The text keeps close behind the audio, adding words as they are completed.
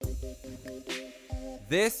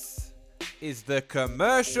This is the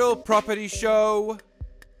Commercial Property Show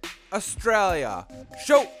Australia,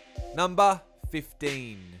 show number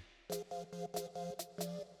 15.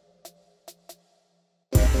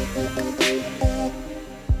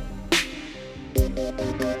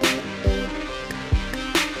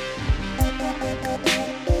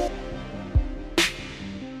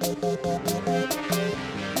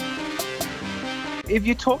 If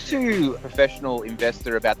you talk to a professional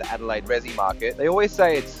investor about the Adelaide resi market, they always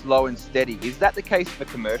say it's slow and steady. Is that the case for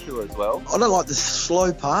commercial as well? I don't like the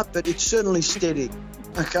slow part, but it's certainly steady.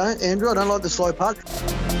 Okay, Andrew, I don't like the slow part.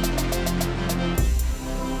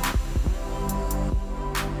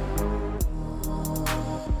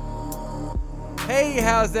 Hey,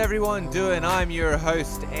 how's everyone doing? I'm your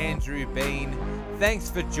host, Andrew Bean. Thanks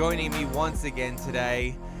for joining me once again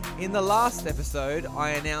today. In the last episode,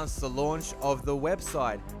 I announced the launch of the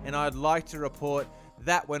website, and I'd like to report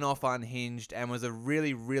that went off unhinged and was a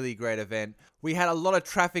really great event. We had a lot of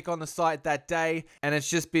traffic on the site that day, and it's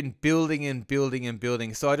just been building and building and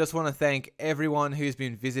building. So I just want to thank everyone who's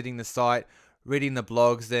been visiting the site, reading the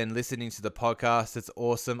blogs, and listening to the podcast. It's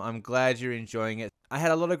awesome. I'm glad you're enjoying it. I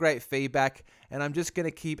had a lot of great feedback, and I'm just going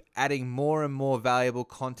to keep adding more and more valuable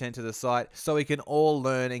content to the site so we can all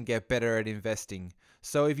learn and get better at investing.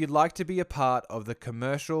 So if you'd like to be a part of the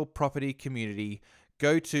commercial property community,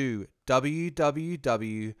 go to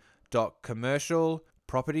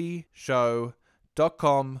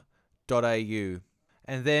www.commercialpropertyshow.com.au.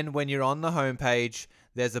 And then when you're on the homepage,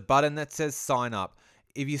 there's a button that says sign up.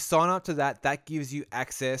 If you sign up to that, that gives you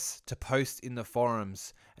access to post in the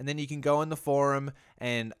forums. And then you can go in the forum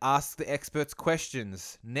and ask the experts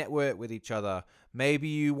questions, network with each other. Maybe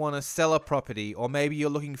you want to sell a property, or maybe you're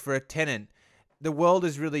looking for a tenant. The world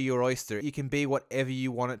is really your oyster. You can be whatever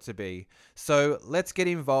you want it to be. So let's get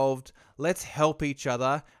involved, let's help each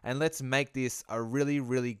other, and let's make this a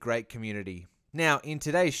really great community. Now, in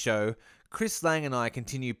today's show, Chris Lang and I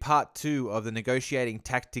continue part 2 of the Negotiating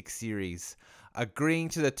Tactics series, agreeing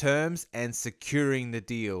to the terms and securing the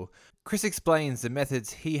deal. Chris explains the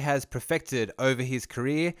methods he has perfected over his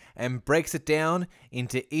career and breaks it down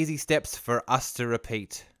into easy steps for us to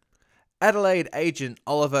repeat. Adelaide agent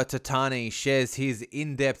Oliver Tatani shares his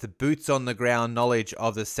in-depth boots-on-the-ground knowledge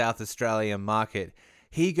of the South Australian market.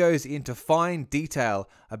 He goes into fine detail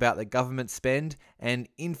about the government spend and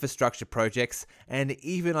infrastructure projects, and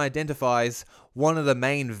even identifies one of the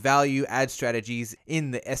main value-add strategies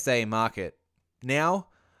in the SA market. Now,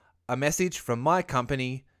 a message from my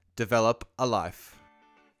company, Develop a Life.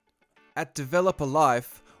 At Develop a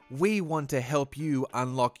Life, we want to help you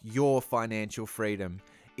unlock your financial freedom.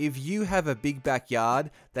 If you have a big backyard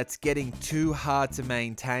that's getting too hard to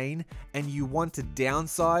maintain and you want to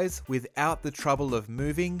downsize without the trouble of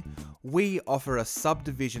moving, we offer a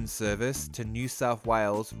subdivision service to New South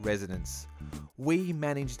Wales residents. We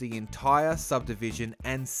manage the entire subdivision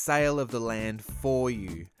and sale of the land for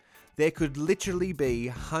you. There could literally be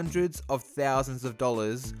hundreds of thousands of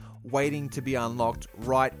dollars waiting to be unlocked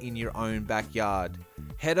right in your own backyard.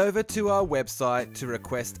 Head over to our website to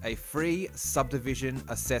request a free subdivision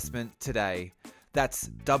assessment today. That's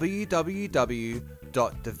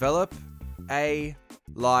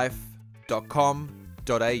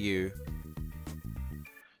www.developalife.com.au.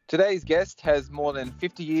 Today's guest has more than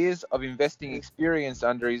 50 years of investing experience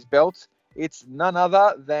under his belt. It's none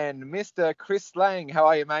other than Mr. Chris Lang. How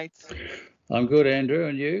are you, mate? I'm good, Andrew,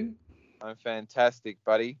 and you? I'm fantastic,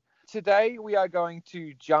 buddy. Today we are going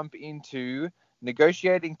to jump into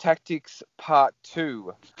Negotiating Tactics Part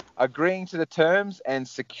 2, agreeing to the terms and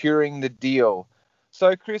securing the deal.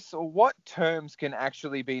 So, Chris, what terms can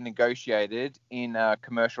actually be negotiated in a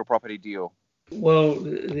commercial property deal? Well,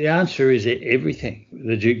 the answer is everything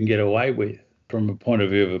that you can get away with from a point of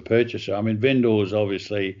view of a purchaser. I mean, vendors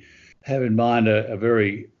obviously have in mind a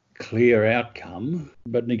very clear outcome,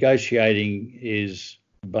 but negotiating is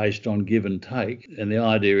based on give and take. And the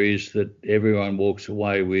idea is that everyone walks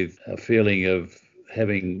away with a feeling of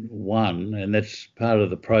having won, and that's part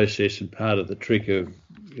of the process and part of the trick of,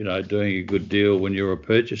 doing a good deal when you're a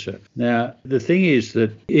purchaser. Now, the thing is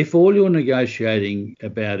that if all you're negotiating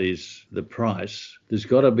about is the price, there's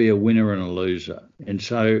got to be a winner and a loser. And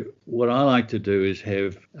so what I like to do is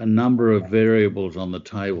have a number of variables on the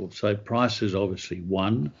table. So price is obviously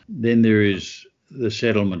one. Then there is the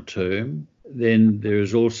settlement term. Then there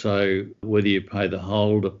is also whether you pay the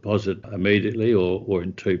whole deposit immediately or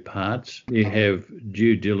in two parts. You have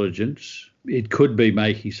due diligence. It could be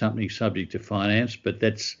making something subject to finance, but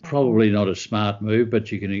that's probably not a smart move,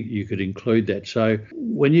 but you could include that. So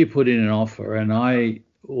when you put in an offer, and I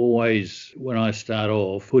always, when I start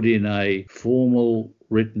off, put in a formal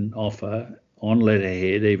written offer on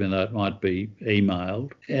letterhead, even though it might be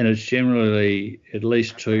emailed. And it's generally at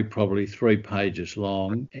least 2, probably 3 pages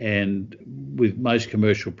long. And with most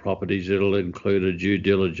commercial properties, it'll include a due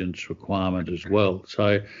diligence requirement as well.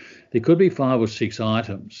 So there could be 5 or 6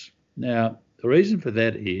 items. Now, the reason for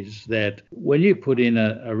that is that when you put in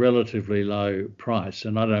a relatively low price,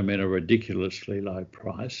 and I don't mean a ridiculously low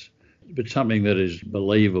price, but something that is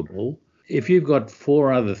believable, if you've got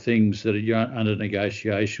 4 other things that are under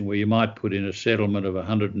negotiation where you might put in a settlement of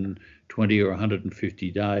 120 or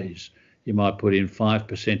 150 days, you might put in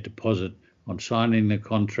 5% deposit on signing the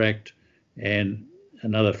contract and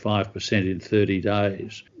another 5% in 30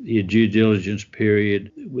 days. Your due diligence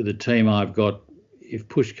period with the team I've got, if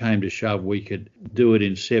push came to shove, we could do it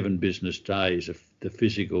in 7 business days of the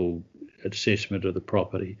physical assessment of the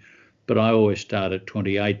property. But I always start at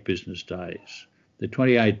 28 business days. The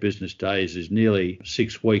 28 business days is nearly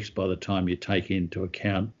 6 weeks by the time you take into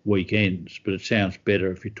account weekends, but it sounds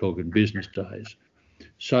better if you're talking business days.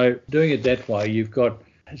 So doing it that way, you've got,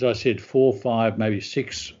 as I said, 4, 5, maybe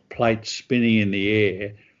 6 plates spinning in the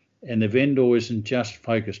air, and the vendor isn't just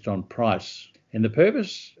focused on price. And the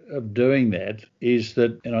purpose of doing that is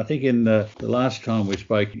that, and I think in the last time we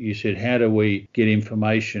spoke, you said, how do we get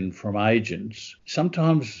information from agents?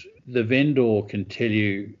 Sometimes the vendor can tell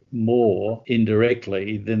you more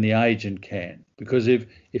indirectly than the agent can. Because if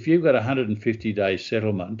you've got a 150-day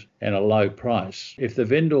settlement and a low price, if the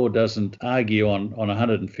vendor doesn't argue on a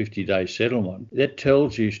 150-day settlement, that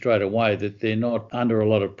tells you straight away that they're not under a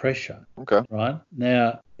lot of pressure. Okay. Right?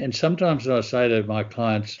 Now, and sometimes I say to my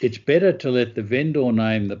clients, it's better to let the vendor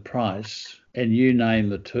name the price and you name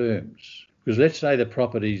the terms. Because let's say the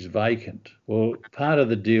property's vacant. Well, part of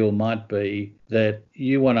the deal might be that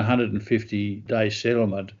you want a 150-day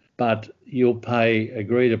settlement, but you'll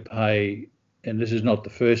agree to pay, and this is not the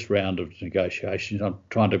first round of negotiations, I'm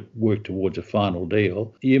trying to work towards a final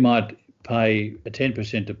deal. You might pay a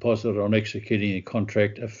 10% deposit on executing a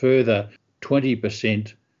contract, a further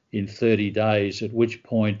 20% in 30 days, at which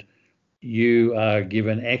point you are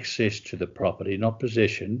given access to the property, not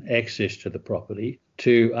possession, access to the property,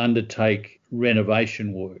 to undertake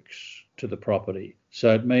renovation works to the property.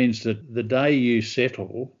 So it means that the day you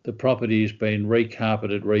settle, the property has been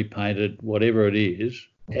recarpeted, repainted, whatever it is,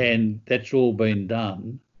 and that's all been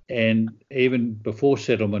done. And even before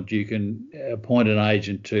settlement, you can appoint an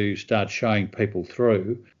agent to start showing people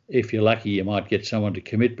through. If you're lucky, you might get someone to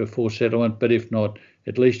commit before settlement, but if not,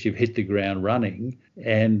 at least you've hit the ground running,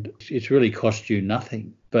 and it's really cost you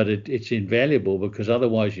nothing. But it's invaluable, because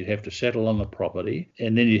otherwise you'd have to settle on the property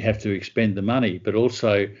and then you'd have to expend the money. But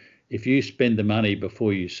also, if you spend the money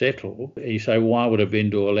before you settle, you say, why would a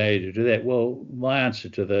vendor allow you to do that? Well, my answer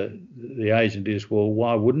to the agent is, well,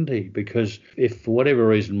 why wouldn't he? Because if for whatever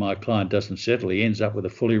reason my client doesn't settle, he ends up with a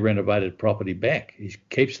fully renovated property back. He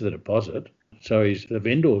keeps the deposit. So the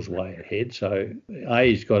vendor's way ahead. So A,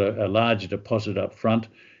 he's got a larger deposit up front,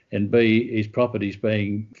 and B, his property's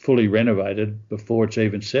being fully renovated before it's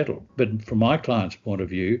even settled. But from my client's point of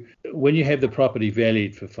view, when you have the property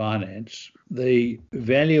valued for finance, the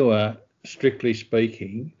valuer, strictly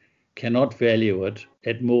speaking, cannot value it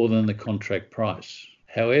at more than the contract price.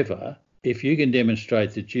 However, if you can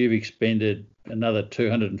demonstrate that you've expended another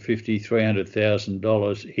 $250,000,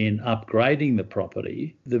 $300,000 in upgrading the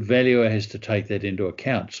property, the valuer has to take that into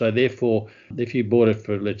account. So therefore, if you bought it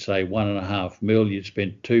for, let's say, $1.5 million, you'd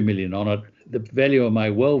spent $2 million on it, the valuer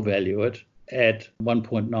may well value it at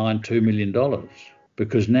 $1.92 million,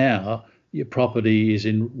 because now your property is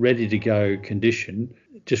in ready to go condition,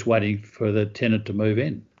 just waiting for the tenant to move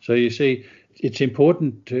in. So you see, it's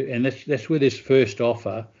important to, and that's where this first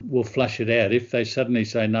offer will flush it out. If they suddenly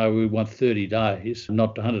say, no, we want 30 days,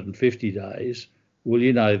 not 150 days, well,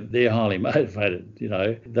 they're highly motivated,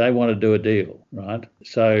 they want to do a deal, right?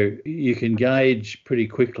 So you can gauge pretty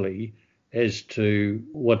quickly as to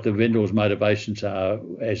what the vendor's motivations are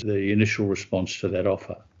as the initial response to that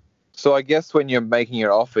offer. So I guess when you're making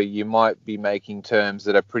your offer, you might be making terms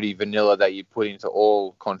that are pretty vanilla that you put into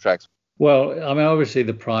all contracts. Well, I mean, obviously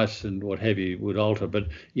the price and what have you would alter, but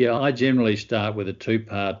yeah, I generally start with a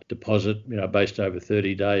 2-part deposit, based over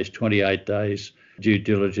 30 days, 28 days due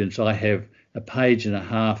diligence. I have a page and a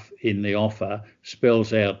half in the offer,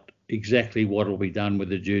 spells out exactly what will be done with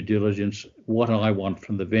the due diligence, what I want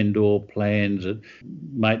from the vendor, plans,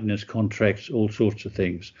 maintenance contracts, all sorts of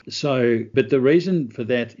things. So, but the reason for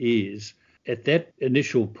that is, at that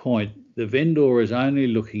initial point, the vendor is only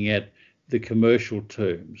looking at the commercial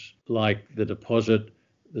terms, like the deposit,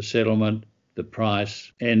 the settlement, the price.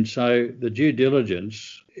 And so the due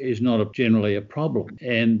diligence is not generally a problem.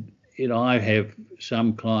 And I have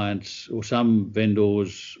some clients or some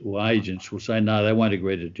vendors or agents will say, no, they won't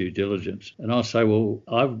agree to due diligence. And I'll say, well,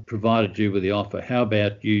 I've provided you with the offer. How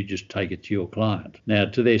about you just take it to your client? Now,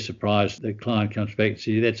 to their surprise, the client comes back and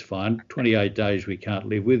says, that's fine. 28 days we can't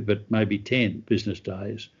live with, but maybe 10 business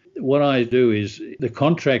days. What I do is the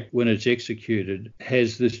contract, when it's executed,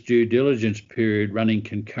 has this due diligence period running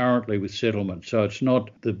concurrently with settlement. So it's not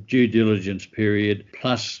the due diligence period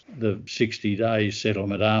plus the 60 days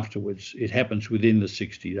settlement afterwards. It happens within the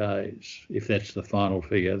 60 days, if that's the final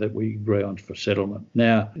figure that we agree on for settlement.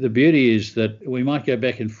 Now, the beauty is that we might go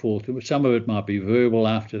back and forth. Some of it might be verbal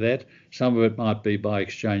after that. Some of it might be by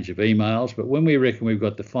exchange of emails. But when we reckon we've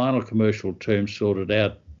got the final commercial terms sorted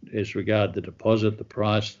out, as regard the deposit, the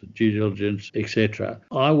price, the due diligence, etc.,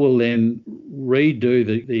 I will then redo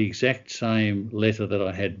the exact same letter that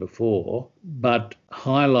I had before, but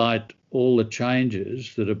highlight all the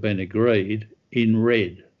changes that have been agreed in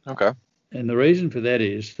red. Okay. And the reason for that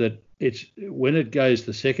is that it's when it goes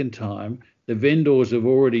the second time, the vendors have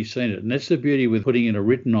already seen it. And that's the beauty with putting in a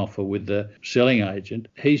written offer with the selling agent.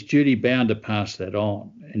 He's duty bound to pass that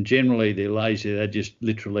on. And generally they're lazy. They just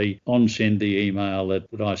literally on-send the email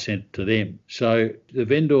that I sent to them. So the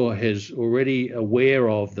vendor is already aware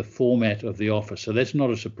of the format of the offer. So that's not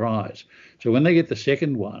a surprise. So when they get the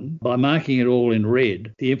second one, by marking it all in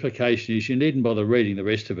red, the implication is you needn't bother reading the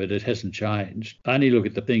rest of it. It hasn't changed. Only look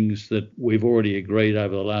at the things that we've already agreed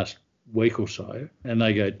over the last week or so, and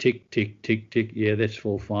they go tick, tick, tick, tick. Yeah, that's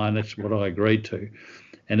all fine. That's what I agreed to.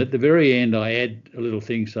 And at the very end, I add a little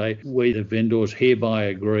thing, say, we, the vendors, hereby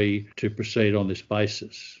agree to proceed on this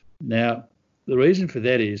basis. Now, the reason for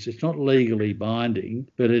that is it's not legally binding,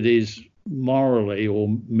 but it is morally or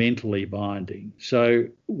mentally binding. So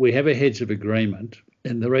we have a heads of agreement.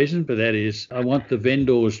 And the reason for that is I want the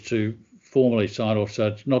vendors to formally sign off, so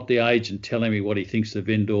it's not the agent telling me what he thinks the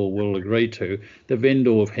vendor will agree to. The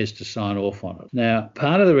vendor has to sign off on it. Now,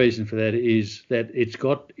 part of the reason for that is that it's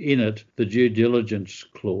got in it the due diligence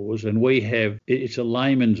clause, and it's a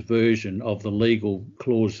layman's version of the legal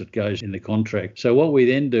clause that goes in the contract. So what we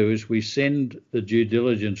then do is we send the due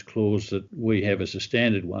diligence clause that we have as a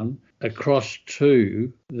standard one across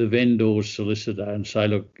to the vendor's solicitor and say,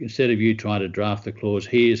 look, instead of you trying to draft the clause,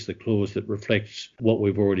 here's the clause that reflects what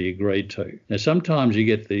we've already agreed to. Now, sometimes you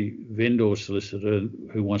get the vendor solicitor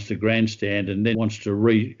who wants to grandstand and then wants to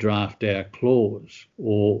redraft our clause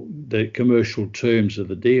or the commercial terms of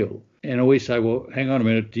the deal. And we say, well, hang on a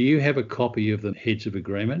minute, do you have a copy of the heads of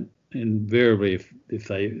agreement? Invariably, if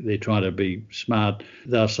they're trying to be smart,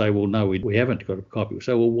 they'll say, well, no, we haven't got a copy.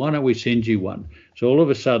 So, well, why don't we send you one? So all of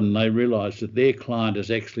a sudden they realise that their client has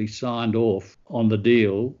actually signed off on the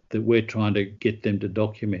deal that we're trying to get them to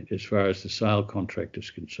document as far as the sale contract is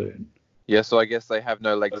concerned. Yeah, so I guess they have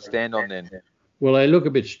no leg to stand on then. Well, they look a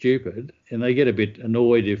bit stupid and they get a bit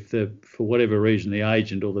annoyed if, for whatever reason, the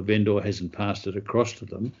agent or the vendor hasn't passed it across to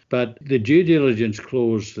them. But the due diligence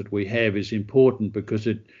clause that we have is important because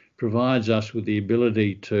it provides us with the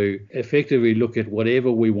ability to effectively look at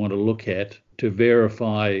whatever we want to look at to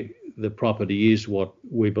verify the property is what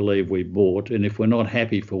we believe we bought. And if we're not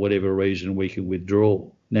happy for whatever reason, we can withdraw.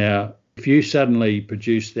 Now, if you suddenly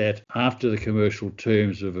produce that after the commercial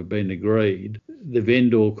terms have been agreed, the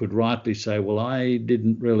vendor could rightly say, well, I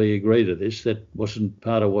didn't really agree to this. That wasn't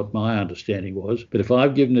part of what my understanding was. But if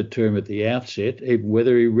I've given it to him at the outset, even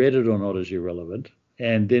whether he read it or not is irrelevant,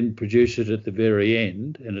 and then produce it at the very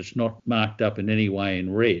end, and it's not marked up in any way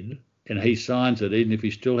in red, and he signs it, even if he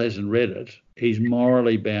still hasn't read it, he's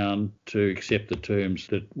morally bound to accept the terms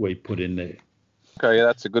that we put in there. Okay, yeah,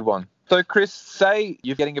 that's a good one. So, Chris, say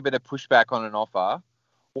you're getting a bit of pushback on an offer.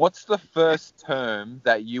 What's the first term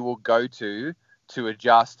that you will go to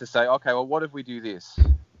adjust to say, okay, well, what if we do this?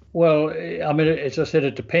 Well, I mean, as I said,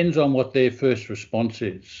 it depends on what their first response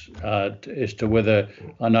is as to whether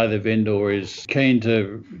I know the vendor is keen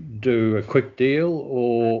to do a quick deal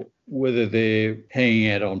or whether they're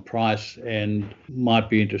hanging out on price and might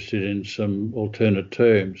be interested in some alternate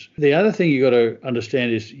terms. The other thing you've got to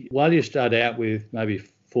understand is while you start out with maybe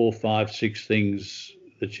 4, 5, 6 things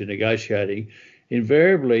that you're negotiating,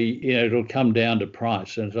 invariably, it'll come down to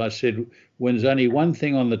price. And as I said, when there's only one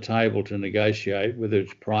thing on the table to negotiate, whether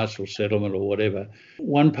it's price or settlement or whatever,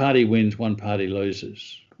 one party wins, one party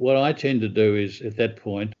loses. What I tend to do is, at that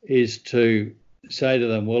point, is to say to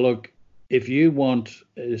them, well, look, if you want,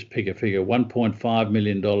 let's pick a figure, $1.5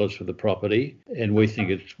 million for the property, and we think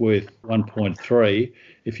it's worth 1.3,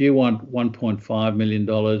 if you want $1.5 million,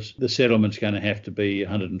 the settlement's going to have to be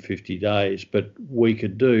 150 days, but we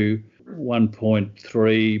could do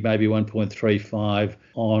 1.3, maybe 1.35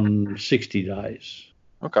 on 60 days.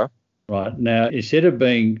 Okay. Right. Now, instead of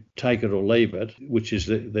being take it or leave it, which is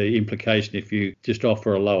the implication if you just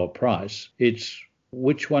offer a lower price, it's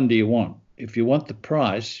which one do you want? If you want the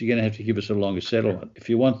price, you're going to have to give us a longer settlement. If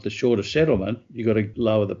you want the shorter settlement, you've got to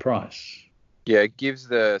lower the price. Yeah, it gives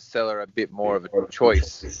the seller a bit more of a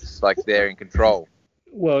choice. It's like they're in control.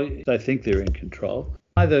 Well, they think they're in control.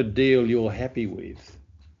 Either deal you're happy with,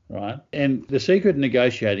 right? And the secret of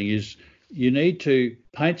negotiating is you need to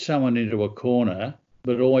paint someone into a corner,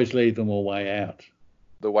 but always leave them a way out.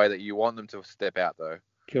 The way that you want them to step out, though.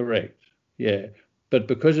 Correct. Yeah. But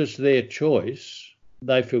because it's their choice,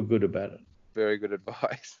 they feel good about it. Very good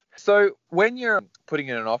advice. So when you're putting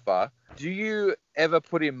in an offer, do you ever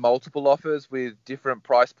put in multiple offers with different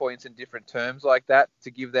price points and different terms like that to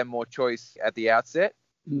give them more choice at the outset?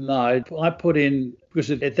 No, I put in, because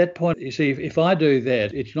at that point, you see, if I do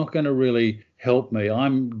that, it's not going to really help me.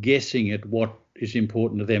 I'm guessing at what is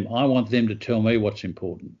important to them. I want them to tell me what's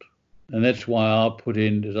important. And that's why I'll put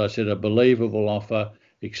in, as I said, a believable offer,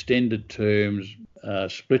 extended terms,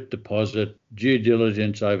 split deposit, due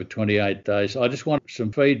diligence over 28 days. I just want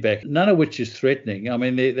some feedback, none of which is threatening. I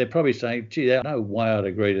mean, they're probably saying, gee, there's no way I'd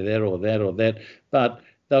agree to that or that or that. But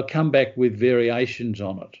they'll come back with variations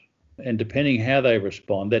on it. And depending how they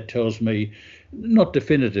respond, that tells me, not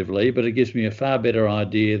definitively, but it gives me a far better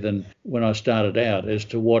idea than when I started out as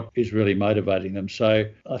to what is really motivating them. So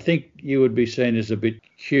I think you would be seen as a bit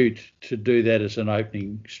cute to do that as an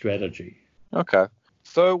opening strategy. Okay.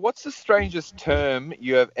 So what's the strangest term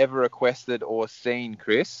you have ever requested or seen,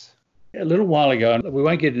 Chris? A little while ago, and we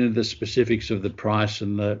won't get into the specifics of the price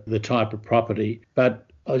and the type of property, but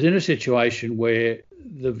I was in a situation where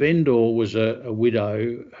the vendor was a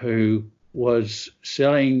widow who was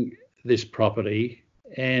selling this property,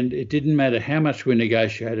 and it didn't matter how much we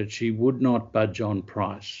negotiated, she would not budge on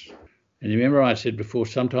price. And you remember I said before,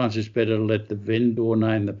 sometimes it's better to let the vendor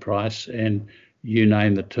name the price and you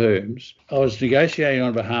name the terms. I was negotiating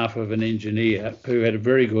on behalf of an engineer who had a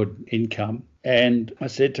very good income, and I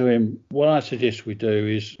said to him, what I suggest we do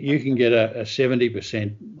is you can get a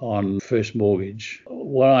 70% on first mortgage.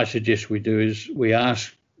 What I suggest we do is we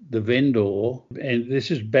ask the vendor, and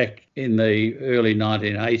this is back in the early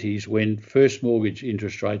 1980s when first mortgage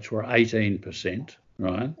interest rates were 18%,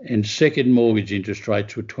 right? And second mortgage interest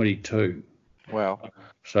rates were 22%. Wow.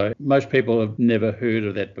 So most people have never heard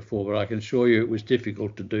of that before, but I can assure you it was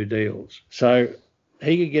difficult to do deals. So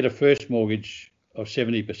he could get a first mortgage of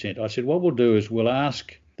 70%. I said, what we'll do is we'll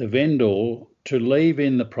ask the vendor to leave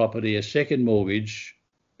in the property a second mortgage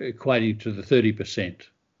equating to the 30%,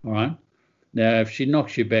 all right? Now, if she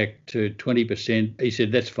knocks you back to 20%, he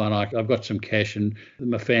said, that's fine, I've got some cash and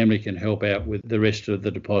my family can help out with the rest of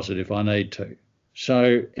the deposit if I need to.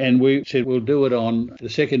 So, and we said we'll do it on the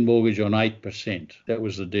second mortgage on 8%. That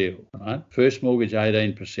was the deal, right? First mortgage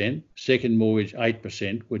 18%, second mortgage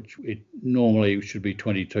 8%, which it normally should be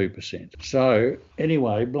 22%. So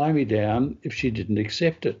anyway, blow me down if she didn't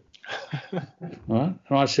accept it. Right?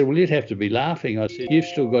 And I said, well, you'd have to be laughing. I said, you've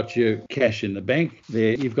still got your cash in the bank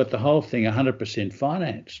there. You've got the whole thing 100%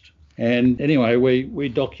 financed. And anyway, we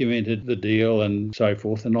documented the deal and so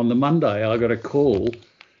forth. And on the Monday, I got a call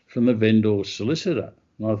from the vendor's solicitor.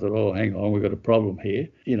 And I thought, oh, hang on, we've got a problem here.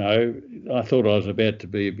 You know, I thought I was about to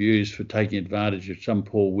be abused for taking advantage of some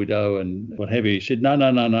poor widow and what have you. He said, no.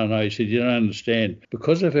 He said, you don't understand.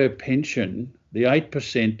 Because of her pension, the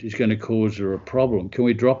 8% is going to cause her a problem. Can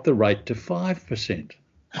we drop the rate to 5%?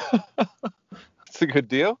 That's a good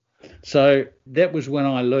deal. So that was when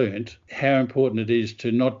I learnt how important it is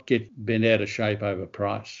to not get bent out of shape over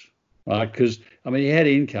price. Right, because, I mean, he had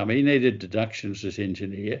income. He needed deductions as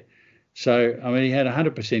engineer. So, I mean, he had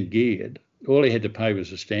 100% geared. All he had to pay was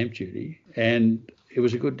the stamp duty, and it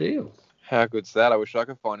was a good deal. How good's that? I wish I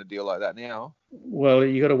could find a deal like that now. Well,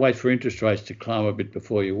 you got to wait for interest rates to climb a bit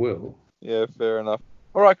before you will. Yeah, fair enough.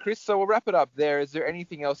 All right, Chris, so we'll wrap it up there. Is there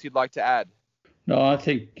anything else you'd like to add? No, I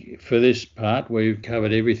think for this part, we've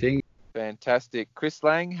covered everything. Fantastic. Chris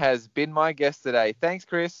Lang has been my guest today. Thanks,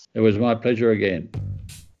 Chris. It was my pleasure again.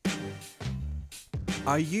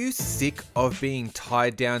 Are you sick of being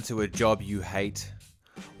tied down to a job you hate?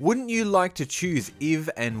 Wouldn't you like to choose if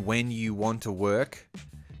and when you want to work?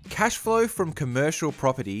 Cash flow from commercial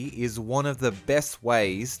property is one of the best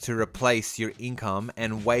ways to replace your income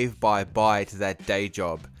and wave bye-bye to that day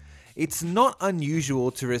job. It's not unusual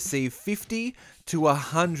to receive $50,000 to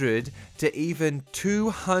 $100,000 to even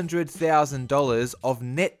 $200,000 of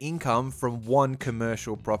net income from one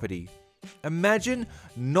commercial property. Imagine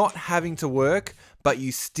not having to work, but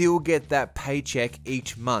you still get that paycheck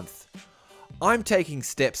each month. I'm taking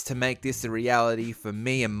steps to make this a reality for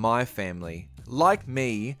me and my family. Like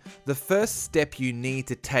me, the first step you need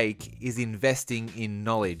to take is investing in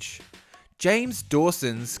knowledge. James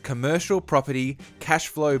Dawson's Commercial Property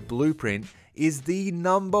Cashflow Blueprint is the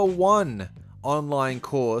 #1 online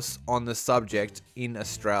course on the subject in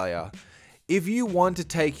Australia. If you want to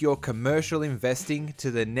take your commercial investing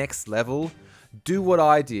to the next level, do what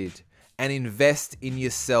I did and invest in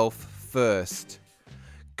yourself first.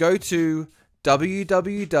 Go to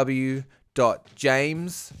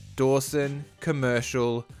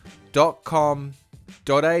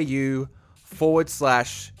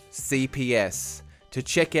to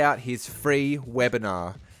check out his free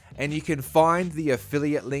webinar, and you can find the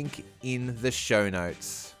affiliate link in the show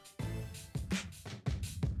notes.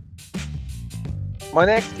 My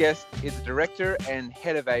next guest is a director and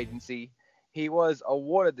head of agency. He was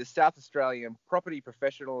awarded the South Australian Property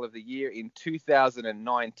Professional of the Year in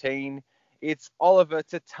 2019. It's Oliver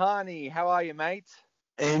Tatani. How are you, mate?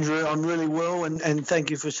 Andrew, I'm really well, and thank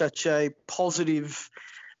you for such a positive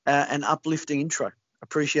and uplifting intro.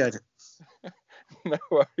 Appreciate it. No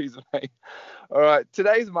worries, mate. All right,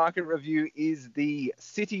 today's market review is the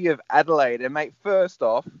City of Adelaide. And, mate, first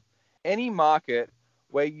off, any market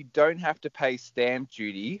where you don't have to pay stamp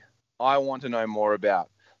duty, I want to know more about.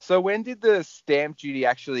 So when did the stamp duty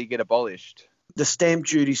actually get abolished? The stamp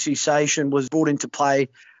duty cessation was brought into play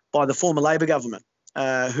by the former Labor government,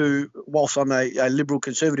 who, whilst I'm a Liberal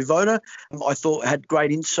Conservative voter, I thought had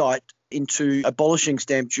great insight into abolishing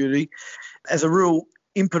stamp duty as a real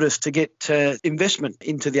impetus to get investment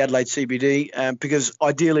into the Adelaide CBD, because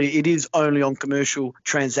ideally it is only on commercial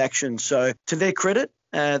transactions. So to their credit,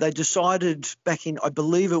 they decided back in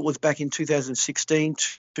 2016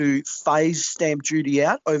 to phase stamp duty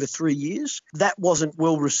out over 3 years. That wasn't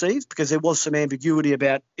well received because there was some ambiguity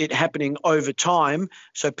about it happening over time.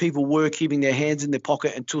 So people were keeping their hands in their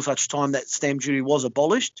pocket until such time that stamp duty was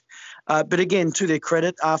abolished. But again, to their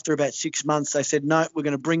credit, after about 6 months, they said, no, we're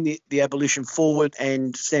going to bring the abolition forward,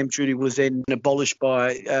 and stamp duty was then abolished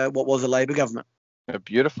by what was a Labor government.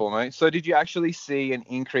 Beautiful, mate. So did you actually see an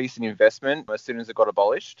increase in investment as soon as it got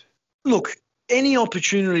abolished? Look, any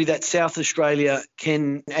opportunity that South Australia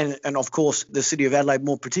can, and of course the City of Adelaide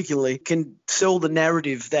more particularly, can sell the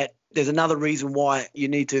narrative that there's another reason why you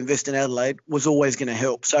need to invest in Adelaide, was always going to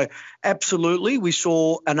help. So absolutely, we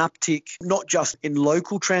saw an uptick, not just in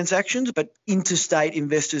local transactions, but interstate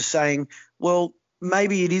investors saying, well,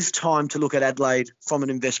 maybe it is time to look at Adelaide from an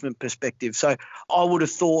investment perspective. So I would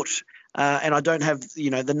have thought, and I don't have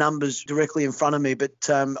the numbers directly in front of me, but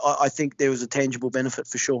I think there was a tangible benefit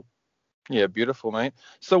for sure. Yeah, beautiful, mate.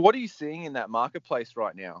 So what are you seeing in that marketplace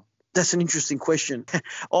right now? That's an interesting question.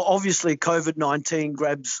 Obviously, COVID-19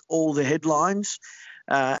 grabs all the headlines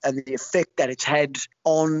and the effect that it's had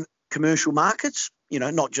on commercial markets,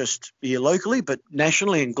 not just here locally, but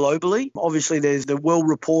nationally and globally. Obviously, there's the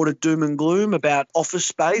well-reported doom and gloom about office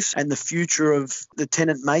space and the future of the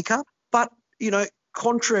tenant makeup. But,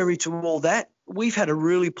 contrary to all that, we've had a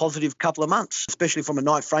really positive couple of months, especially from a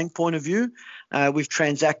Knight Frank point of view. We've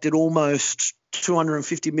transacted almost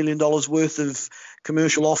 $250 million worth of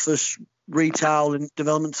commercial office, retail and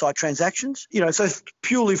development site transactions. So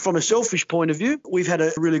purely from a selfish point of view, we've had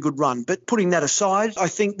a really good run. But putting that aside, I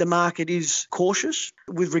think the market is cautious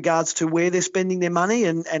with regards to where they're spending their money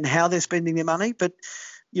and how they're spending their money. But,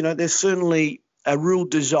 there's certainly a real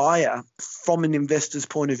desire from an investor's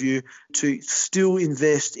point of view to still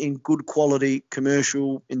invest in good quality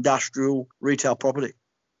commercial, industrial, retail property.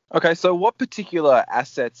 Okay, so what particular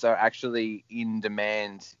assets are actually in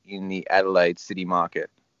demand in the Adelaide city market?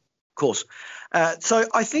 Of course. So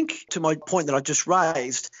I think, to my point that I just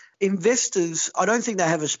raised, investors, I don't think they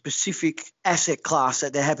have a specific asset class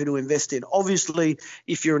that they're happy to invest in. Obviously,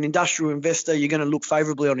 if you're an industrial investor, you're going to look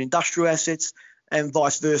favourably on industrial assets, and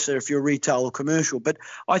vice versa if you're retail or commercial. But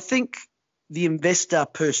I think the investor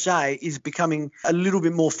per se is becoming a little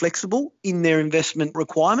bit more flexible in their investment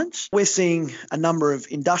requirements. We're seeing a number of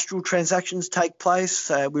industrial transactions take place.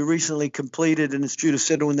 We recently completed, and it's due to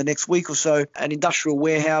settle in the next week or so, an industrial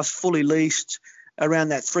warehouse fully leased around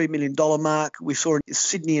that $3 million mark. We saw a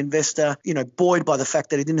Sydney investor, buoyed by the fact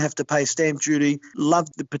that he didn't have to pay stamp duty,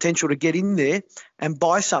 loved the potential to get in there and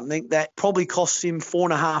buy something that probably costs him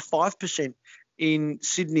 4.5%-5% in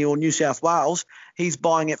Sydney or New South Wales. He's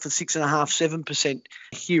buying it for 6.5%-7%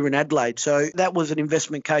 here in Adelaide. So that was an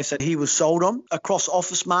investment case that he was sold on. Across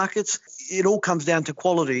office markets, it all comes down to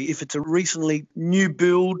quality. If it's a recently new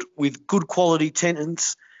build with good quality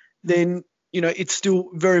tenants, then it's still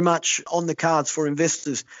very much on the cards for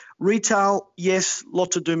investors. Retail, yes,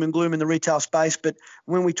 lots of doom and gloom in the retail space, but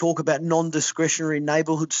when we talk about non-discretionary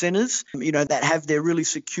neighbourhood centres, that have their really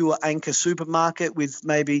secure anchor supermarket with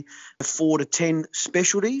maybe 4 to 10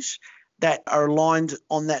 specialties that are aligned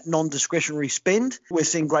on that non-discretionary spend, we're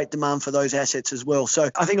seeing great demand for those assets as well.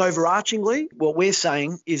 So I think overarchingly, what we're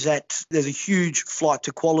saying is that there's a huge flight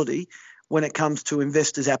to quality when it comes to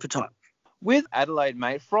investors' appetite. With Adelaide,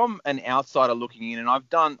 mate, from an outsider looking in, and I've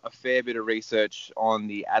done a fair bit of research on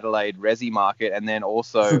the Adelaide resi market and then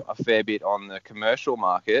also a fair bit on the commercial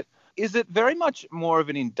market, is it very much more of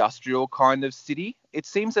an industrial kind of city? It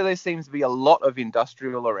seems that there seems to be a lot of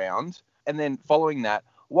industrial around. And then following that,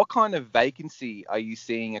 what kind of vacancy are you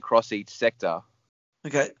seeing across each sector?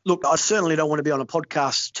 Okay, look, I certainly don't want to be on a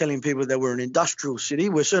podcast telling people that we're an industrial city.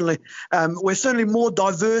 We're certainly more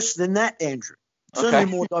diverse than that, Andrew. Certainly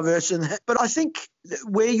more diverse than that. But I think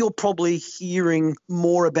where you're probably hearing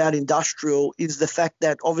more about industrial is the fact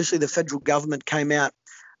that obviously the federal government came out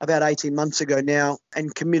about 18 months ago now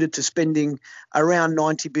and committed to spending around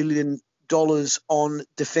 $90 billion on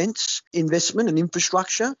defence investment and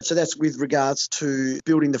infrastructure. So that's with regards to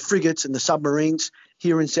building the frigates and the submarines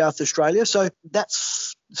here in South Australia. So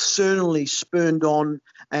that's certainly spurred on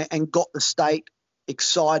and got the state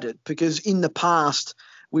excited, because in the past,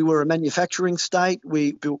 we were a manufacturing state.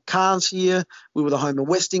 We built cars here. We were the home of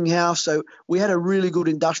Westinghouse. So we had a really good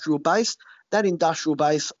industrial base. That industrial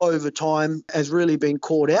base over time has really been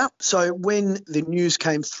caught out. So when the news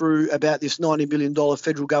came through about this $90 billion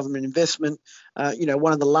federal government investment,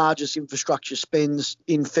 one of the largest infrastructure spends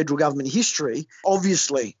in federal government history,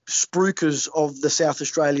 obviously spruikers of the South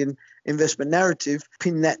Australian investment narrative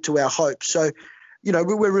pinned that to our hopes. So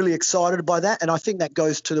we're really excited by that. And I think that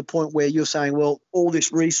goes to the point where you're saying, well, all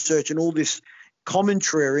this research and all this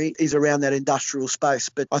commentary is around that industrial space.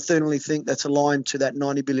 But I certainly think that's aligned to that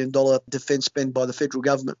 $90 billion defence spend by the federal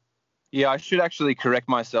government. Yeah, I should actually correct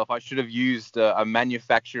myself. I should have used a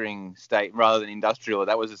manufacturing state rather than industrial.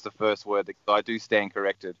 That was just the first word. I do stand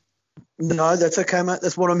corrected. No, that's okay, mate.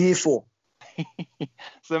 That's what I'm here for.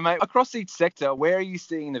 So, mate, across each sector, where are you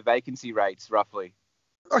seeing the vacancy rates roughly?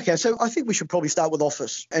 Okay, so I think we should probably start with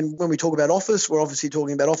office. And when we talk about office, we're obviously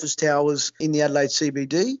talking about office towers in the Adelaide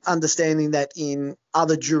CBD, understanding that in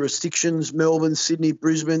other jurisdictions, Melbourne, Sydney,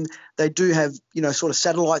 Brisbane, they do have, sort of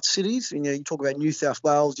satellite cities. You talk about New South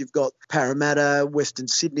Wales, you've got Parramatta, Western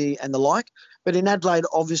Sydney and the like. But in Adelaide,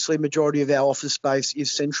 obviously, majority of our office space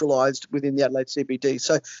is centralised within the Adelaide CBD.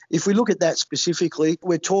 So if we look at that specifically,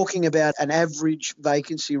 we're talking about an average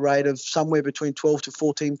vacancy rate of somewhere between 12 to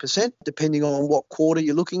 14%, depending on what quarter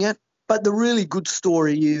you're looking at. But the really good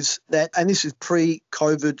story is that, and this is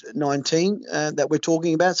pre-COVID-19 that we're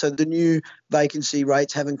talking about, so the new vacancy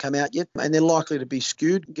rates haven't come out yet, and they're likely to be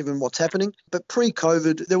skewed given what's happening. But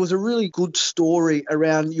pre-COVID, there was a really good story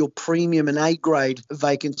around your premium and A-grade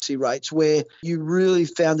vacancy rates, where you really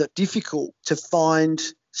found it difficult to find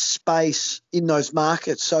space in those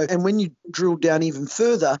markets. So, and when you drill down even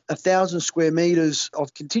further, 1,000 square metres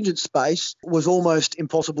of contingent space was almost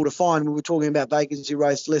impossible to find. We were talking about vacancy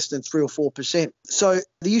rates less than 3 or 4%. So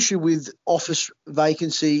the issue with office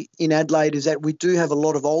vacancy in Adelaide is that we do have a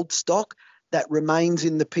lot of old stock that remains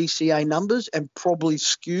in the PCA numbers and probably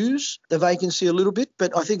skews the vacancy a little bit.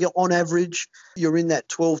 But I think on average, you're in that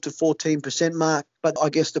 12 to 14% mark. But I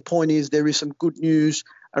guess the point is there is some good news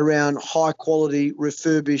around high quality,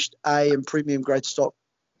 refurbished A and premium grade stock.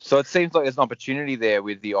 So it seems like there's an opportunity there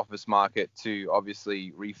with the office market to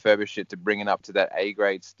obviously refurbish it to bring it up to that A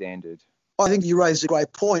grade standard. I think you raised a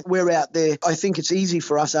great point. We're out there. I think it's easy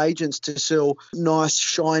for us agents to sell nice,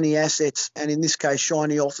 shiny assets, and in this case,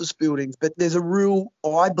 shiny office buildings. But there's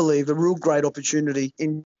I believe, a real great opportunity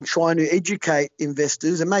in trying to educate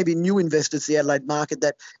investors and maybe new investors to the Adelaide market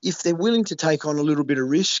that if they're willing to take on a little bit of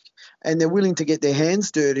risk and they're willing to get their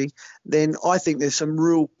hands dirty, then I think there's some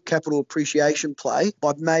real capital appreciation play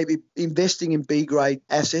by maybe investing in B-grade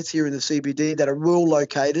assets here in the CBD that are well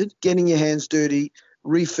located, getting your hands dirty,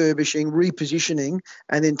 refurbishing, repositioning,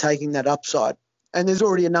 and then taking that upside. And there's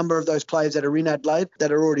already a number of those players that are in Adelaide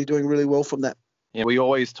that are already doing really well from that. Yeah, we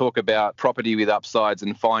always talk about property with upsides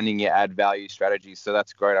and finding your add value strategies. So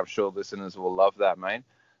that's great. I'm sure listeners will love that, mate.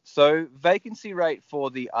 So vacancy rate for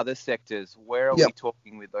the other sectors, where are we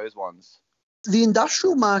talking with those ones? The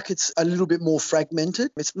industrial market's a little bit more fragmented.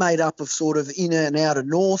 It's made up of sort of inner and outer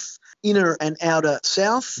north, inner and outer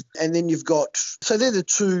south. And then you've got, so they're the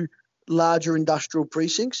two larger industrial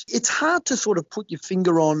precincts. It's hard to sort of put your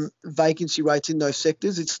finger on vacancy rates in those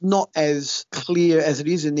sectors. It's not as clear as it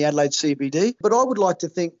is in the Adelaide CBD. But I would like to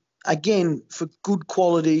think again, for good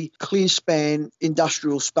quality, clear span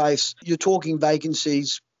industrial space, you're talking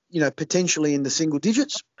vacancies, potentially in the single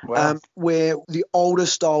digits. Wow. Where the older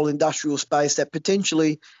style industrial space that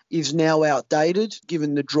potentially is now outdated,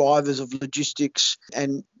 given the drivers of logistics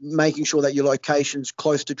and making sure that your location's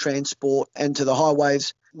close to transport and to the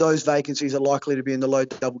highways, those vacancies are likely to be in the low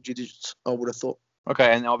double digits, I would have thought.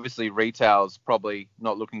 Okay, and obviously retail's probably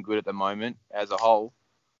not looking good at the moment as a whole.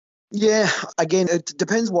 Yeah, again, it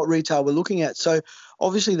depends what retail we're looking at. So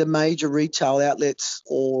obviously the major retail outlets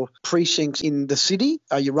or precincts in the city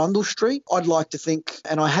are your Rundle Street. I'd like to think,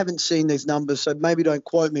 and I haven't seen these numbers, so maybe don't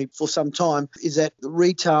quote me for some time, is that the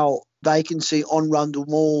retail vacancy on Rundle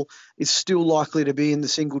Mall is still likely to be in the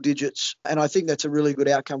single digits. And I think that's a really good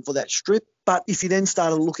outcome for that strip. But if you then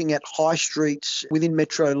started looking at high streets within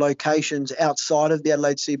metro locations outside of the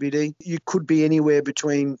Adelaide CBD, you could be anywhere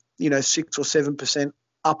between 6 or 7%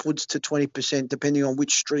 upwards to 20%, depending on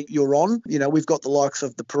which street you're on. We've got the likes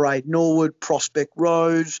of the Parade Norwood, Prospect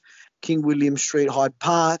Road, King William Street, Hyde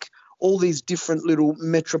Park. All these different little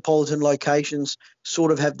metropolitan locations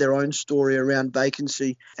sort of have their own story around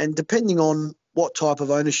vacancy. And depending on what type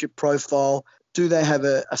of ownership profile, do they have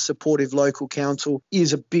a supportive local council,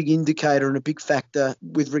 is a big indicator and a big factor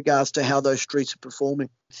with regards to how those streets are performing.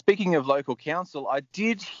 Speaking of local council, I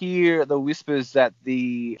did hear the whispers that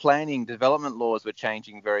the planning development laws were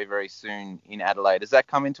changing very, very soon in Adelaide. Has that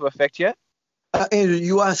come into effect yet? Andrew,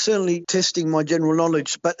 you are certainly testing my general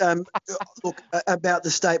knowledge, but look, about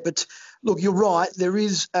the state. But look, you're right. There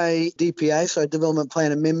is a DPA, so Development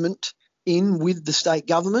Plan Amendment, in with the state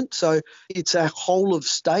government. So it's a whole of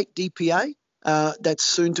state DPA. That's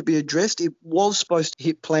soon to be addressed. It was supposed to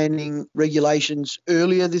hit planning regulations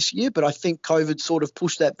earlier this year, but I think COVID sort of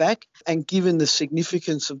pushed that back. And given the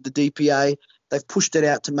significance of the DPA, they've pushed it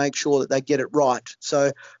out to make sure that they get it right.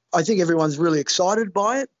 So I think everyone's really excited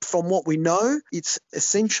by it. From what we know, it's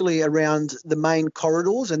essentially around the main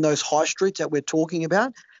corridors and those high streets that we're talking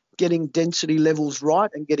about, getting density levels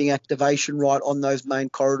right and getting activation right on those main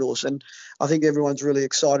corridors. And I think everyone's really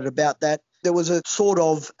excited about that. There was a sort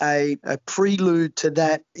of a prelude to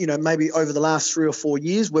that, maybe over the last 3 or 4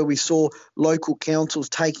 years, where we saw local councils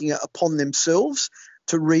taking it upon themselves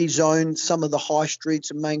to rezone some of the high streets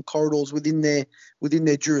and main corridors within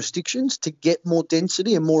their jurisdictions to get more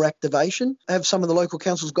density and more activation. Have some of the local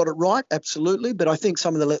councils got it right? Absolutely. But I think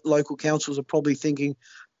some of the local councils are probably thinking,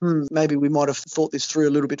 maybe we might have thought this through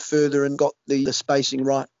a little bit further and got the spacing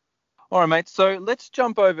right. All right, mate. So let's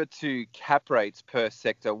jump over to cap rates per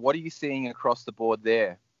sector. What are you seeing across the board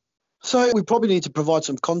there? So we probably need to provide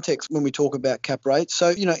some context when we talk about cap rates. So,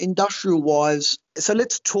 industrial-wise, so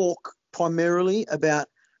let's talk primarily about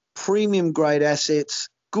premium grade assets,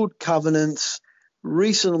 good covenants,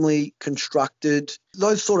 recently constructed,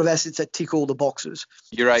 those sort of assets that tick all the boxes.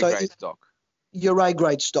 Your A-grade stock. Your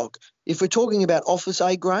A-grade stock. If we're talking about office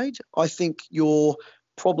A-grade, I think you're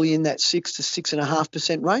probably in that 6 to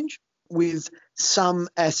 6.5% range, with some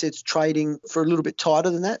assets trading for a little bit tighter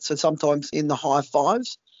than that, so sometimes in the high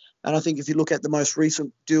fives. And I think if you look at the most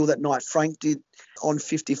recent deal that Knight Frank did on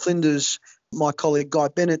 50 Flinders, my colleague Guy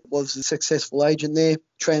Bennett was a successful agent there,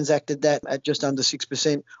 transacted that at just under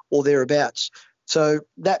 6% or thereabouts. So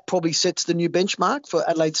that probably sets the new benchmark for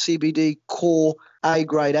Adelaide CBD core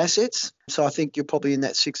A-grade assets. So I think you're probably in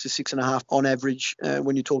that 6 to 6.5 on average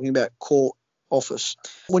when you're talking about core office.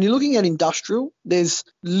 When you're looking at industrial, there's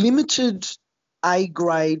limited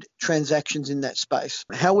A-grade transactions in that space.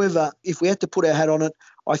 However, if we had to put our hat on it,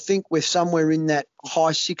 I think we're somewhere in that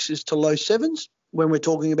high 6s to low 7s when we're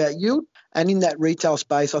talking about yield. And in that retail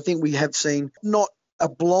space, I think we have seen not a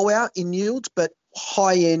blowout in yields, but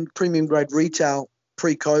high-end premium grade retail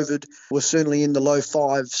pre-COVID was certainly in the low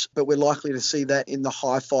 5s, but we're likely to see that in the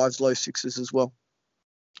high 5s, low 6s as well.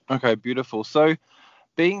 Okay, beautiful. So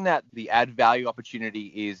being that the add value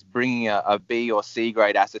opportunity is bringing a B or C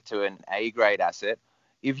grade asset to an A grade asset,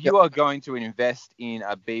 if you are going to invest in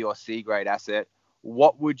a B or C grade asset,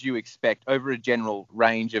 what would you expect over a general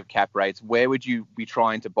range of cap rates? Where would you be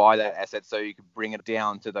trying to buy that asset so you could bring it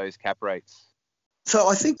down to those cap rates? So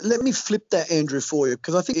I think, let me flip that, Andrew, for you,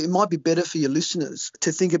 because I think it might be better for your listeners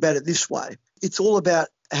to think about it this way. It's all about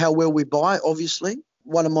how well we buy, obviously.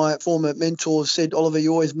 One of my former mentors said, Oliver,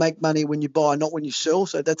 you always make money when you buy, not when you sell.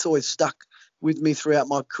 So that's always stuck with me throughout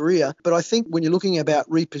my career. But I think when you're looking about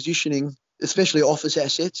repositioning, especially office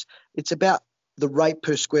assets, it's about the rate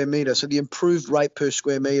per square metre, so the improved rate per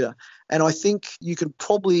square metre. And I think you can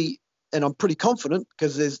probably, and I'm pretty confident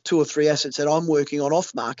because there's 2 or 3 assets that I'm working on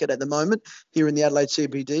off market at the moment here in the Adelaide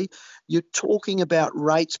CBD, you're talking about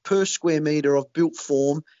rates per square metre of built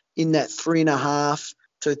form in that 3.5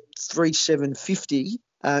 to 3,750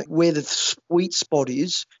 where the sweet spot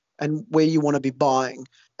is and where you want to be buying.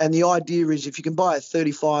 And the idea is if you can buy at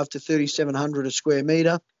 35 to 3,700 a square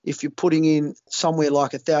metre, if you're putting in somewhere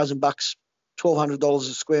like $1,000, $1,200 a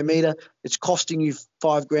square metre, it's costing you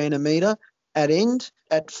 $5,000 a metre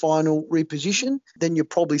at final reposition, then you're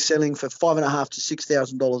probably selling for $5,500 to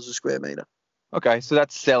 $6,000 a square metre. Okay, so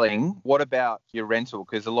that's selling. What about your rental?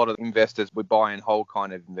 Because a lot of investors would buy and hold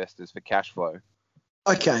kind of investors for cash flow.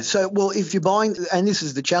 Okay, so, well, if you're buying, and this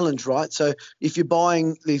is the challenge, right? So if you're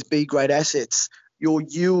buying these B-grade assets, your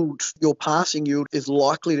yield, your passing yield is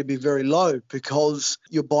likely to be very low because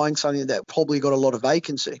you're buying something that probably got a lot of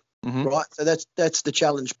vacancy, right? So that's the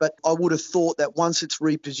challenge. But I would have thought that once it's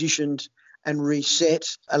repositioned and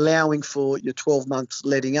reset, allowing for your 12 months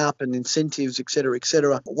letting up and incentives, et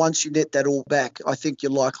cetera, once you net that all back, I think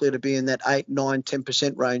you're likely to be in that 8, 9,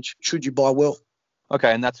 10% range should you buy well.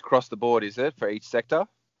 Okay, and that's across the board, is it, for each sector?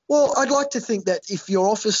 Well, I'd like to think that if your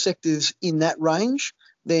office sector's in that range,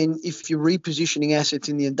 then if you're repositioning assets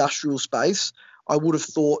in the industrial space, I would have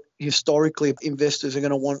thought historically investors are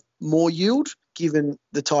going to want more yield given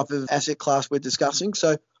the type of asset class we're discussing.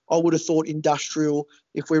 So I would have thought industrial,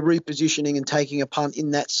 if we're repositioning and taking a punt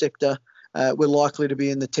in that sector, we're likely to be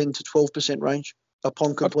in the 10 to 12% range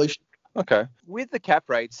upon completion. Okay. With the cap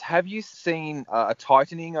rates, have you seen a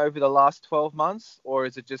tightening over the last 12 months, or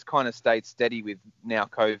has it just kind of stayed steady with now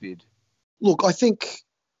COVID? Look, I think,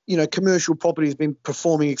 commercial property has been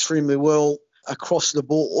performing extremely well across the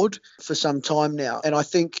board for some time now. And I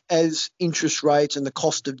think as interest rates and the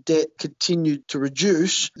cost of debt continued to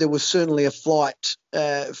reduce, there was certainly a flight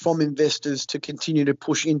from investors to continue to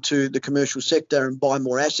push into the commercial sector and buy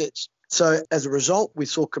more assets. So as a result, we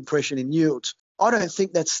saw compression in yields. I don't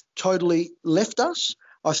think that's totally left us.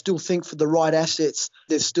 I still think for the right assets,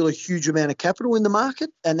 there's still a huge amount of capital in the market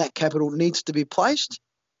and that capital needs to be placed.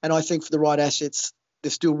 And I think for the right assets, they're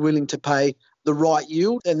still willing to pay the right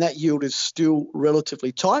yield, and that yield is still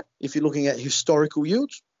relatively tight if you're looking at historical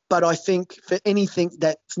yields. But I think for anything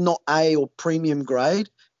that's not A or premium grade,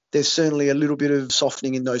 there's certainly a little bit of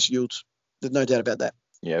softening in those yields. There's no doubt about that.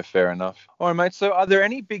 Yeah, fair enough. All right, mate. So are there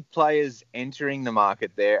any big players entering the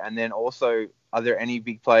market there? And then also, are there any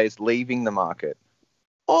big players leaving the market?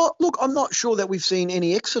 Oh, look, I'm not sure that we've seen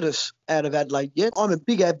any exodus out of Adelaide yet. I'm a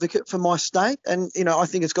big advocate for my state and, I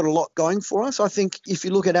think it's got a lot going for us. I think if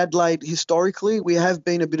you look at Adelaide historically, we have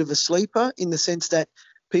been a bit of a sleeper in the sense that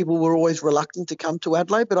people were always reluctant to come to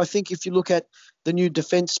Adelaide. But I think if you look at the new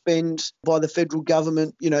defence spend by the federal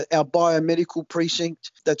government, our biomedical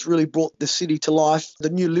precinct that's really brought the city to life, the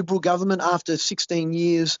new Liberal government after 16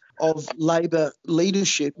 years of Labor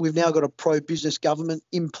leadership, we've now got a pro-business government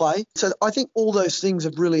in play. So I think all those things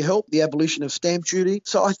have really helped, the abolition of stamp duty.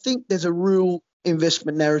 So I think there's a real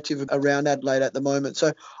investment narrative around Adelaide at the moment.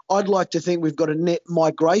 So I'd like to think we've got a net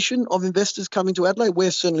migration of investors coming to Adelaide.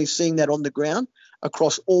 We're certainly seeing that on the ground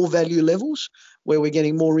across all value levels, where we're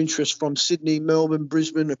getting more interest from Sydney, Melbourne,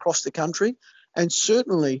 Brisbane, across the country. And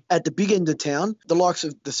certainly at the big end of town, the likes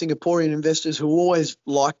of the Singaporean investors who always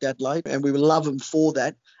liked Adelaide, and we love them for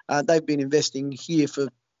that, they've been investing here for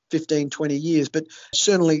 15, 20 years, but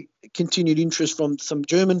certainly continued interest from some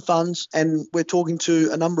German funds. And we're talking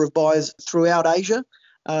to a number of buyers throughout Asia,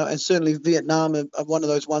 and certainly Vietnam are one of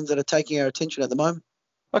those ones that are taking our attention at the moment.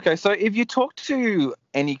 Okay, so if you talk to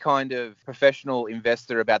any kind of professional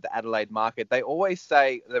investor about the Adelaide market, they always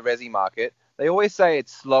say, the resi market, they always say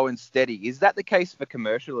it's slow and steady. Is that the case for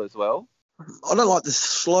commercial as well? I don't like the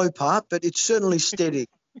slow part, but it's certainly steady.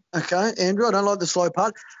 Okay, Andrew, I don't like the slow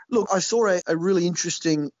part. Look, I saw a really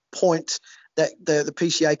interesting point that the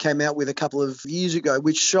PCA came out with a couple of years ago,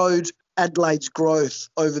 which showed Adelaide's growth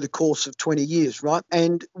over the course of 20 years, right?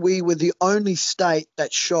 And we were the only state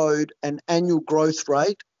that showed an annual growth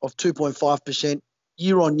rate of 2.5%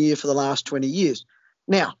 year on year for the last 20 years.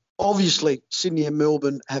 Now, obviously, Sydney and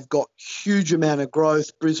Melbourne have got huge amount of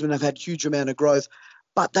growth. Brisbane have had huge amount of growth,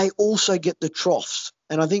 but they also get the troughs.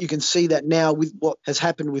 And I think you can see that now with what has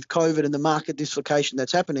happened with COVID and the market dislocation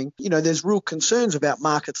that's happening. There's real concerns about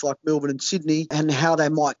markets like Melbourne and Sydney and how they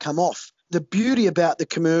might come off. The beauty about the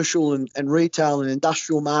commercial and retail and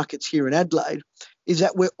industrial markets here in Adelaide is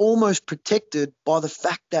that we're almost protected by the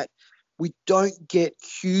fact that we don't get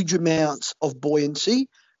huge amounts of buoyancy,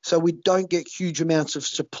 so we don't get huge amounts of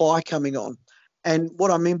supply coming on. And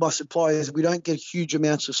what I mean by supply is we don't get huge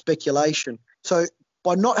amounts of speculation. So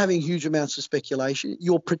by not having huge amounts of speculation,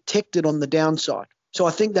 you're protected on the downside. So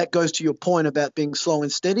I think that goes to your point about being slow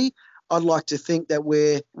and steady. I'd like to think that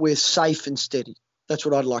we're safe and steady. That's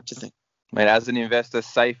what I'd like to think. Mate, as an investor,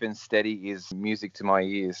 safe and steady is music to my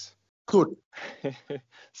ears. Good.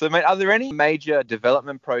 So, mate, are there any major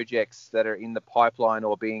development projects that are in the pipeline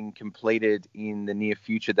or being completed in the near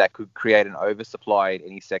future that could create an oversupply in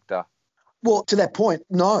any sector? Well, to that point,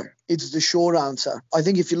 no, it's the short answer. I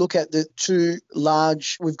think if you look at the